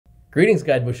Greetings,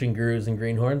 guide bushing gurus and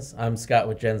greenhorns. I'm Scott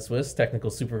with Gen Swiss, Technical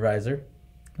Supervisor.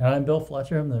 And I'm Bill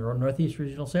Fletcher. I'm the Northeast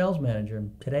Regional Sales Manager.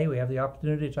 And today we have the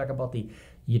opportunity to talk about the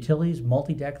Utilis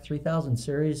multidec 3000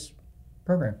 series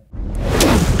program.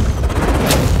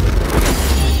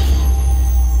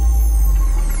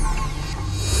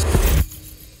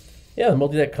 Yeah, the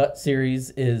multidec CUT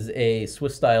series is a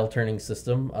Swiss-style turning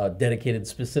system dedicated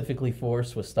specifically for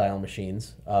Swiss-style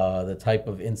machines. The type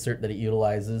of insert that it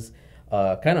utilizes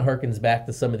kind of harkens back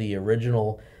to some of the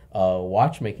original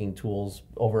watchmaking tools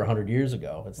over 100 years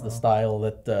ago. It's the style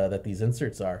that these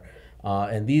inserts are.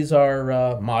 And these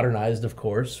are modernized, of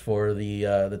course, for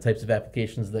the types of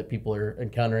applications that people are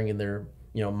encountering in their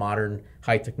modern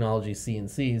high-technology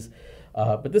CNCs.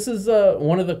 But this is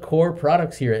one of the core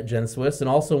products here at Gen Swiss, and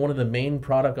also one of the main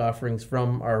product offerings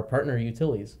from our partner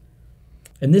Utilis.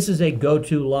 And this is a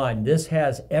go-to line. This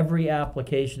has every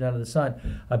application under the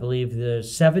sun. I believe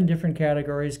there's 7 different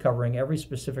categories covering every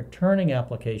specific turning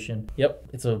application. Yep,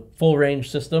 it's a full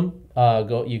range system.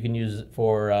 You can use it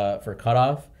for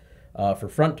cutoff, for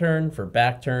front turn, for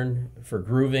back turn, for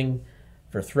grooving,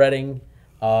 for threading.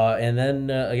 And then,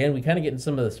 again, we kind of get into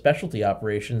some of the specialty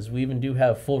operations. We even do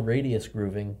have full radius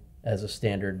grooving as a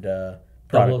standard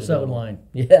product. 007 line.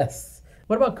 Yes.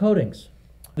 What about coatings?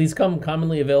 These come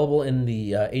commonly available in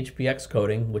the HPX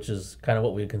coating, which is kind of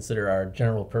what we consider our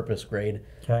general purpose grade.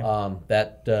 Okay.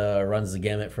 That runs the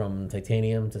gamut from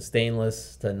titanium to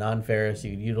stainless to non-ferrous.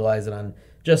 You could utilize it on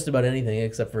just about anything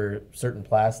except for certain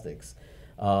plastics.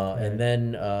 And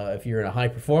then if you're in a high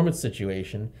performance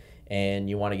situation and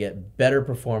you want to get better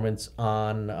performance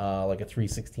on like a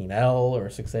 316L or a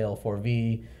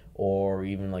 6AL4V, or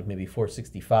even like maybe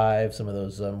 465, some of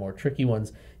those more tricky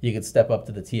ones, you could step up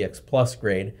to the TX Plus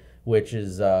grade, which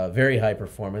is very high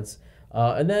performance.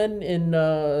 And then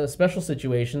in special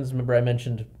situations, remember I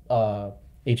mentioned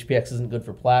HPX isn't good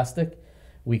for plastic.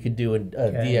 We could do a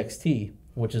DXT,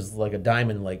 which is like a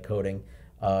diamond-like coating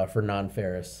for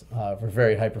non-ferrous, for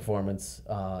very high performance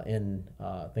in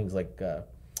things like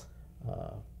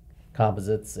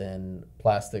composites and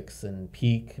plastics and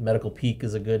PEEK. Medical PEEK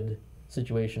is a good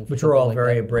situation. Which are all like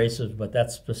very abrasive, but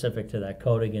that's specific to that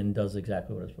coating and does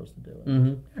exactly what it's supposed to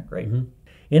do. Yeah, great.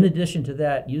 In addition to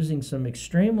that, using some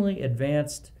extremely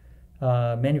advanced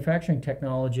manufacturing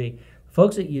technology,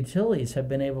 folks at Utilis have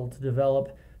been able to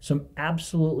develop some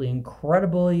absolutely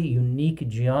incredibly unique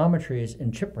geometries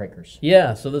and chip breakers.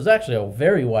 Yeah, so there's actually a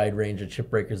very wide range of chip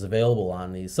breakers available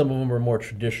on these. Some of them are more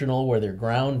traditional where they're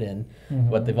ground in,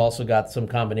 but they've also got some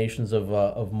combinations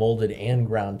of molded and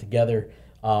ground together,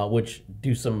 which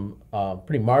do some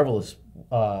pretty marvelous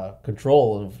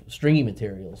control of stringy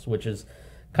materials, which is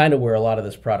kind of where a lot of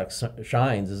this product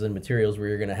shines, is in materials where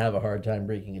you're going to have a hard time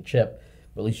breaking a chip,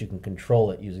 but at least you can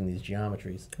control it using these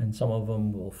geometries. And some of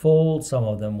them will fold, some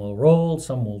of them will roll,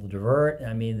 some will divert.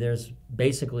 I mean, there's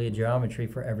basically a geometry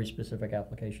for every specific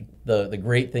application. The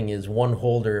great thing is one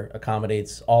holder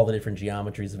accommodates all the different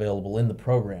geometries available in the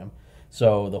program.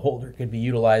 So the holder could be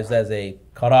utilized as a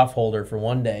cutoff holder for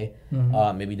one day,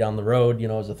 maybe down the road,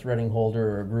 as a threading holder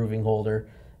or a grooving holder.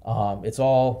 It's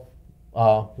all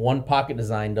one pocket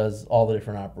design does all the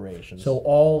different operations. So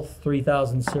all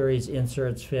 3000 series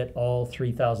inserts fit all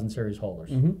 3000 series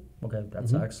holders. Okay,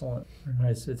 that's excellent. Very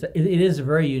nice. It is a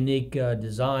very unique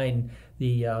design,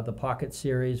 the pocket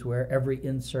series, where every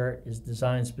insert is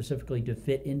designed specifically to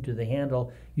fit into the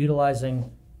handle,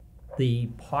 utilizing the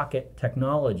pocket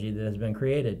technology that has been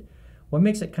created. What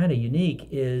makes it kind of unique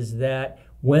is that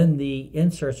when the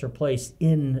inserts are placed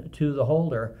into the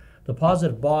holder, the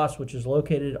positive boss, which is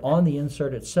located on the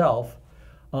insert itself,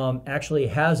 actually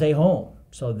has a home.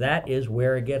 So that is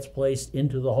where it gets placed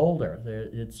into the holder.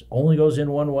 It only goes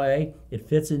in one way, it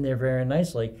fits in there very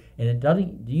nicely, and it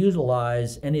doesn't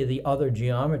utilize any of the other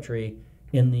geometry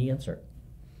in the insert.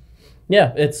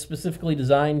 Yeah, it's specifically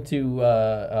designed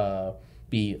to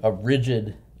be a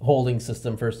rigid holding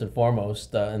system first and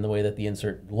foremost, in the way that the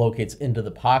insert locates into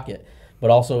the pocket, but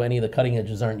also any of the cutting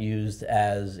edges aren't used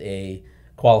as a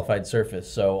qualified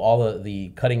surface, so all the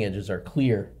cutting edges are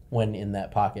clear when in that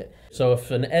pocket. So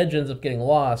if an edge ends up getting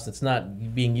lost, it's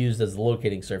not being used as the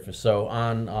locating surface. So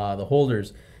on the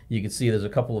holders, you can see there's a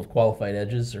couple of qualified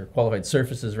edges, or qualified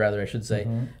surfaces rather, I should say,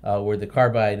 where the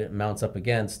carbide mounts up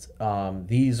against.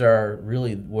 These are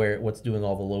really what's doing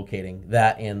all the locating,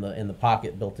 that and the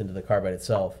pocket built into the carbide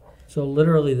itself. So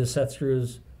literally the set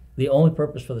screws, the only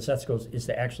purpose for the set screws is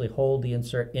to actually hold the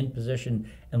insert in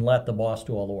position and let the boss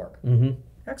do all the work.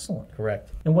 Excellent.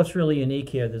 Correct. And what's really unique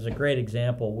here, there's a great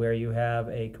example where you have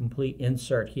a complete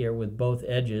insert here with both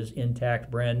edges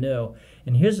intact, brand new.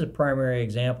 And here's a primary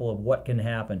example of what can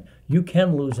happen. You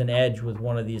can lose an edge with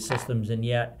one of these systems, and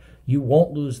yet you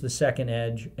won't lose the second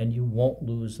edge and you won't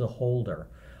lose the holder.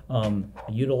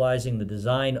 Utilizing the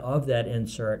design of that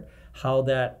insert, how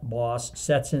that boss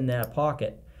sets in that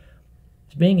pocket,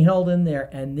 it's being held in there,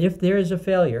 and if there is a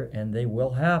failure, and they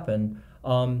will happen,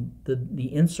 the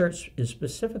insert is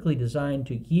specifically designed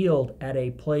to yield at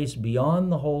a place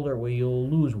beyond the holder where you'll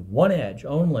lose one edge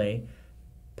only,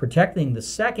 protecting the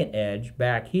second edge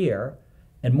back here,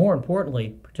 and more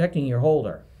importantly, protecting your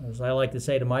holder. As I like to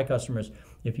say to my customers,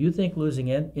 if you think losing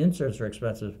inserts are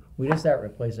expensive, we just start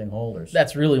replacing holders.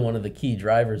 That's really one of the key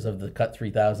drivers of the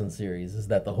CUT3000 series, is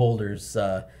that the holders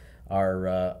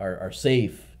are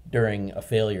safe during a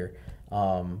failure.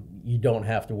 You don't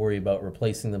have to worry about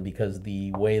replacing them because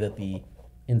the way that the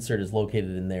insert is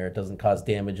located in there, it doesn't cause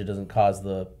damage. It doesn't cause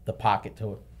the pocket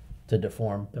to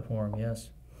deform. Deform,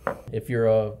 yes. If you're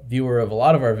a viewer of a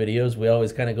lot of our videos, we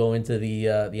always kind of go into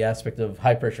the aspect of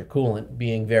high pressure coolant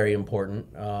being very important.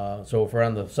 So if we're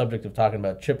on the subject of talking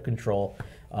about chip control,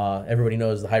 everybody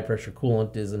knows the high pressure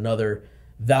coolant is another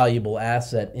valuable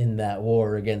asset in that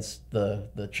war against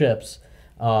the chips.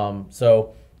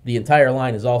 So the entire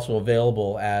line is also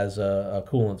available as a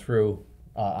coolant through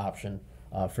option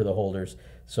for the holders.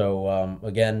 So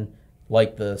again,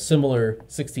 like the similar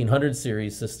 1600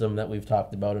 series system that we've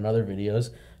talked about in other videos,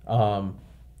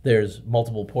 there's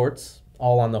multiple ports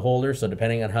all on the holder. So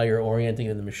depending on how you're orienting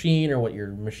in the machine or what your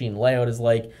machine layout is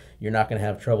like, you're not going to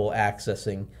have trouble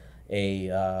accessing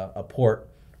a port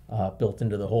built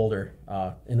into the holder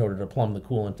in order to plumb the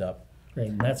coolant up. Great,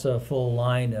 and that's a full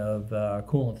line of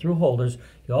coolant through holders.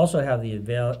 You also have the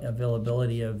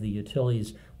availability of the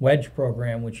Utilis wedge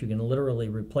program, which you can literally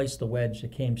replace the wedge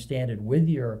that came standard with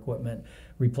your equipment,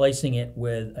 replacing it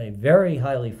with a very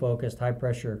highly focused,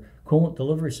 high-pressure coolant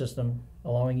delivery system,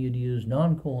 allowing you to use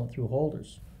non-coolant through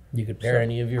holders. You could pair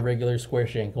any of your regular square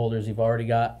shank holders you've already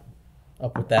got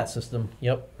up with that system.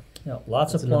 Yep. Yeah,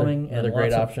 lots of plumbing, another and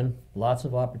great option. Lots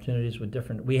of opportunities with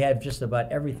different. We have just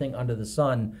about everything under the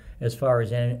sun as far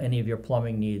as any of your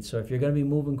plumbing needs. So if you're going to be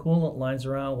moving coolant lines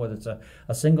around, whether it's a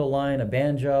single line, a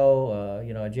banjo,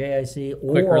 a JIC,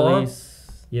 or quick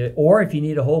release, or if you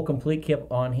need a whole complete kit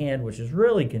on hand, which is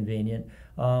really convenient,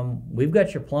 we've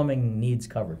got your plumbing needs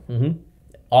covered. Mm-hmm.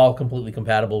 All completely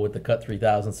compatible with the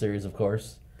CUT3000 series, of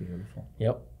course. Beautiful.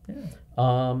 Yep. Yeah.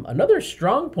 Another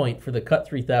strong point for the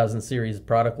CUT3000 series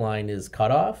product line is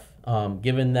cutoff.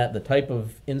 Given that the type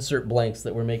of insert blanks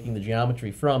that we're making the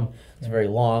geometry from is a very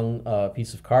long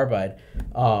piece of carbide,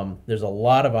 there's a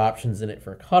lot of options in it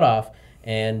for cutoff.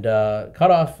 And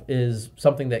cutoff is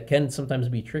something that can sometimes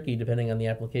be tricky depending on the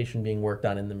application being worked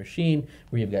on in the machine,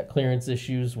 where you've got clearance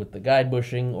issues with the guide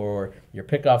bushing or your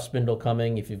pickoff spindle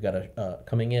coming. If you've got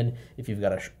if you've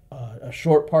got a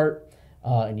short part.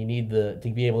 And you need to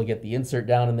be able to get the insert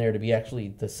down in there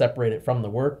to separate it from the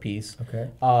workpiece.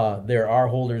 Okay. There are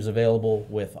holders available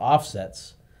with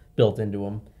offsets built into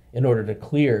them in order to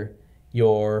clear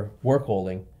your work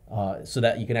holding, so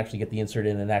that you can actually get the insert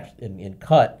in and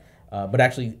cut, but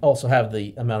actually also have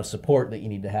the amount of support that you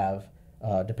need to have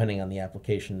depending on the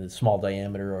application, the small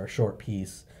diameter or a short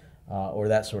piece or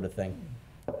that sort of thing.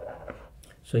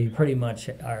 So you pretty much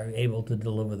are able to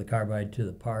deliver the carbide to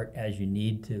the part as you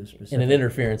need to, specifically. In an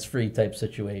interference-free type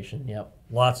situation, yep.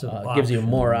 Lots of options. Gives you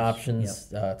more options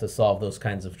to solve those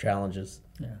kinds of challenges.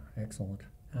 Yeah, excellent.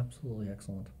 Absolutely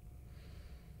excellent.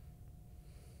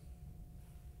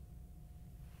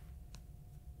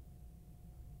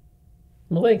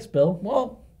 Well, thanks, Bill.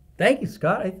 Well, thank you,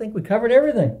 Scott. I think we covered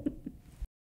everything.